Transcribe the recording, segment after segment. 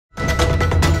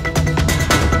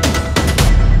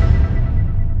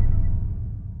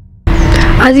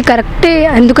అది కరెక్టే,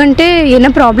 ఎందుకంటే ఏమైనా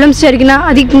ప్రాబ్లమ్స్ జరిగినా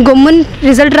అది గమ్మున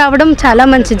రిజల్ట్ రావడం చాలా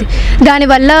మంచిది.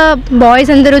 దానివల్ల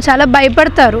బాయ్స్ అందరూ చాలా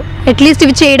భయపడతారు, అట్లీస్ట్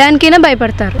ఇవి చేయడానికైనా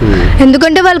భయపడతారు.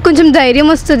 ఎందుకంటే వాళ్ళకి కొంచెం ధైర్యం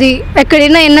వస్తుంది.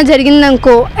 ఎక్కడైనా ఏమైనా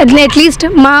జరిగిందనుకో అట్లీస్ట్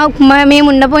మేము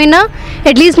ఉండపోయినా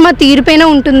అట్లీస్ట్ మా తీరుపైన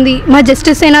ఉంటుంది, మా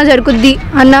జస్టిస్ అయినా జరుగుద్ది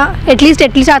అన్న అట్లీస్ట్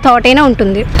ఆ థాట్ అయినా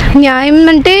ఉంటుంది. న్యాయం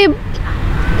అంటే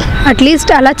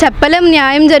అట్లీస్ట్ అలా చెప్పలేం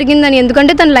న్యాయం జరిగిందని,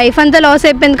 ఎందుకంటే తన లైఫ్ అంతా లాస్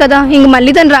అయిపోయింది కదా, ఇంక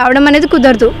మళ్ళీ తను రావడం అనేది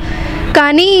కుదరదు.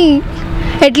 కానీ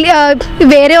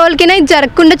వేరే వాళ్ళకైనా ఇది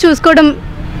జరగకుండా చూసుకోవడం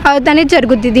అనేది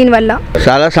జరుగుద్ది. దీనివల్ల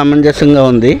చాలా సమంజసంగా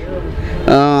ఉంది.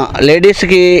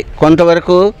 లేడీస్కి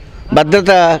కొంతవరకు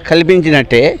భద్రత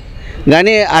కల్పించినట్టే,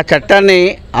 కానీ ఆ చట్టాన్ని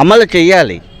అమలు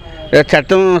చేయాలి.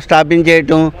 చట్టం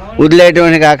స్థాపించేయటం వదిలేయటం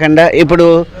అని కాకుండా ఇప్పుడు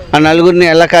ఆ నలుగురిని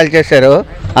ఎలా కాల్ చేశారో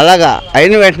అలాగా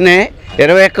అయిన వెంటనే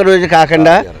 21 రోజు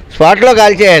కాకుండా స్పాట్లో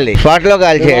కాల్ చేయాలి.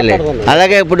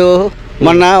 అలాగే ఇప్పుడు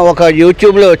మొన్న ఒక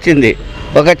యూట్యూబ్లో వచ్చింది,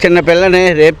 ఒక చిన్న పిల్లని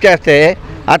రేప్ చేస్తే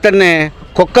అతన్ని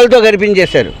కుక్కలతో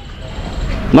గరిపించేశారు.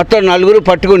 మొత్తం 4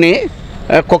 పట్టుకుని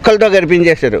కుక్కలతో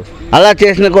గరిపించేశారు. అలా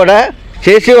చేసిన కూడా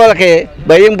చేసే వాళ్ళకి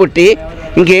భయం పుట్టి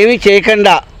ఇంకేమీ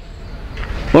చేయకుండా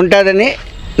ఉంటుందని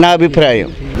నా అభిప్రాయం.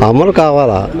 అమలు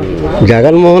కావాలా?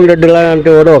 జగన్మోహన్ రెడ్డి లాంటి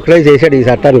వాడు ఒకటే చేశాడు ఈ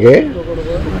చట్టానికి,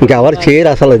 ఇంకెవరు చేయరు.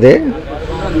 అసలు ఇది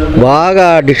బాగా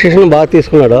డిసిషన్ బాగా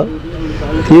తీసుకున్నాను.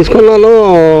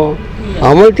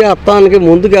 అమలు చేస్తానికి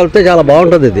ముందుకు వెళ్తే చాలా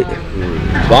బాగుంటుంది. ఇది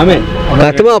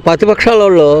ప్రతిపక్షాల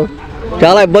వాళ్ళు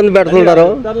చాలా ఇబ్బంది పెడుతుంటారు,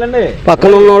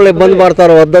 పక్కన ఉన్న వాళ్ళు ఇబ్బంది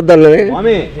పడతారు వద్దని.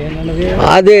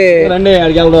 అది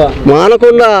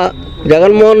మానకుండా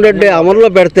జగన్మోహన్ రెడ్డి అమలులో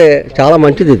పెడితే చాలా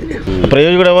మంచిది. ఇది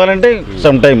ప్రయోజకుడు అవ్వాలంటే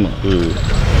సమ్ టైమ్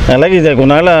అలాగే ఇది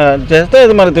కొన్నాళ్ళ చేస్తే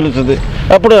అది మనకు తెలుస్తుంది.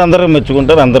 అప్పుడు అందరూ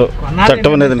మెచ్చుకుంటారు. అందరూ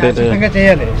చట్టం అనేది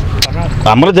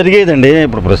అమలు జరిగేదండి.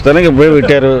 ఇప్పుడు ప్రస్తుతానికి ఇప్పుడే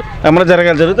పెట్టారు, అమలు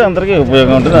జరిగితే అందరికీ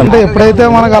ఉపయోగం ఉంటుంది. అంటే ఎప్పుడైతే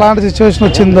మనకు అలాంటి సిచ్యువేషన్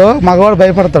వచ్చిందో మగవాడు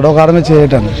భయపడతాడు ఒక ఆడ మీద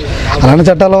చేయటానికి. అలాంటి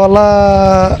చట్టాల వల్ల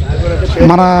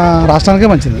మన రాష్ట్రానికే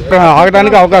మంచిది,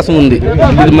 ఆగడానికి అవకాశం ఉంది.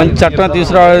 ఇది మంచి చట్టం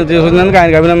తీసుకున్నందుకు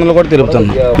ఆయనకు అభినందనలు కూడా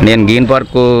తెలుపుతున్నాను. నేను గ్రీన్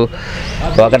పార్కు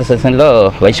వాకర్ సెషన్లో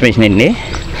వైస్ ప్రెసిడెంట్ అండి.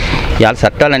 ఇవాళ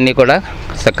చట్టాలన్నీ కూడా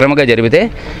సక్రమంగా జరిగితే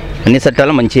అన్ని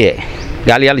చట్టాలు మంచివే.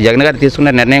 ఇవాళ జగన్ గారు తీసుకున్న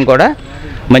నిర్ణయం కూడా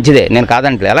మంచిదే, నేను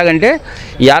కాదంటే. ఎలాగంటే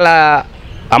ఇవాళ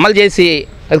అమలు చేసి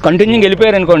అది కంటిన్యూగా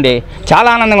వెళ్ళిపోయారు అనుకోండి, చాలా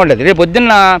ఆనందంగా ఉంటుంది. రేపు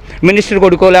పొద్దున్న మినిస్టర్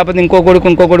కొడుకో లేకపోతే ఇంకో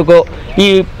కొడుకో ఈ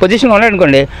పొజిషన్లో ఉన్నాడు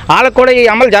అనుకోండి, వాళ్ళకి కూడా ఈ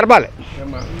అమలు జరపాలి.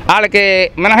 వాళ్ళకి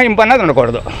మినహాయింపు అన్నది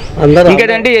ఉండకూడదు.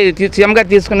 ఇంకేంటంటే సీఎం గారు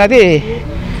తీసుకున్నది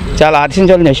చాలా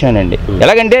హర్షించాల్సిన విషయమేనండి.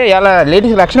 ఎలాగంటే ఇలా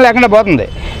లేడీస్ రక్షణ లేకుండా పోతుంది.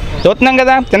 చూస్తున్నాం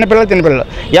కదా, చిన్నపిల్లలు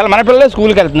ఇలా మన పిల్లలు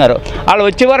స్కూల్కి వెళ్తున్నారు. వాళ్ళు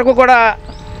వచ్చే వరకు కూడా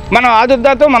మనం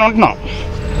ఆదుర్దాతో మనం ఉంటున్నాం.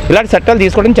 ఇలాంటి చట్టాలు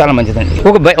తీసుకోవడం చాలా మంచిదండి.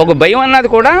 ఒక భయం అన్నది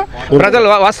కూడా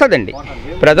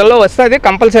ప్రజల్లో వస్తుంది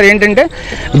కంపల్సరీ. ఏంటంటే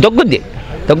దగ్గుద్ది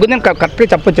కరెక్ట్గా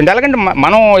చెప్పొచ్చండి. ఎలాగంటే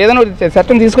మనం ఏదైనా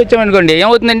చట్టం తీసుకొచ్చామనుకోండి,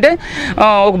 ఏమవుతుందంటే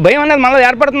ఒక భయం అనేది మనలో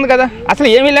ఏర్పడుతుంది కదా. అసలు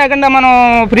ఏమీ లేకుండా మనం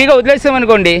ఫ్రీగా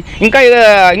వదిలేసామనుకోండి, ఇంకా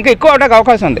ఎక్కువ అవడానికి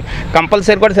అవకాశం ఉంది.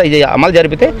 కంపల్సరీ కూడా అమలు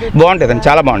జరిపితే బాగుంటుందండి,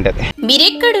 చాలా బాగుంటుంది.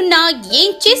 మీరెక్కడున్నా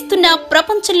ఏం చేస్తున్నా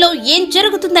ప్రపంచంలో ఏం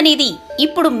జరుగుతుందనేది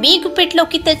ఇప్పుడు మీకు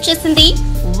పెట్లోకి తెచ్చేసింది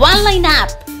వన్లైన్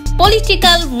యాప్.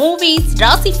 పొలిటికల్, మూవీస్,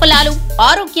 రాశి ఫలాలు,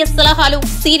 ఆరోగ్య సలహాలు,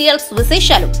 సీరియల్స్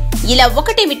విశేషాలు, ఇలా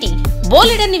ఒకటేమిటి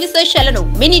బోలెడన్ని విశేషాలను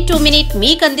మినిట్ టు మినిట్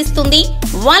మీకు అందిస్తుంది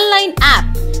వన్లైన్ యాప్.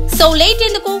 సో లేట్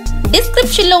ఎందుకు,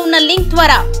 డిస్క్రిప్షన్ లో ఉన్న లింక్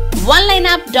ద్వారా వన్లైన్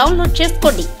యాప్ డౌన్లోడ్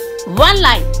చేసుకోండి.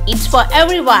 One line, it's for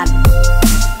everyone.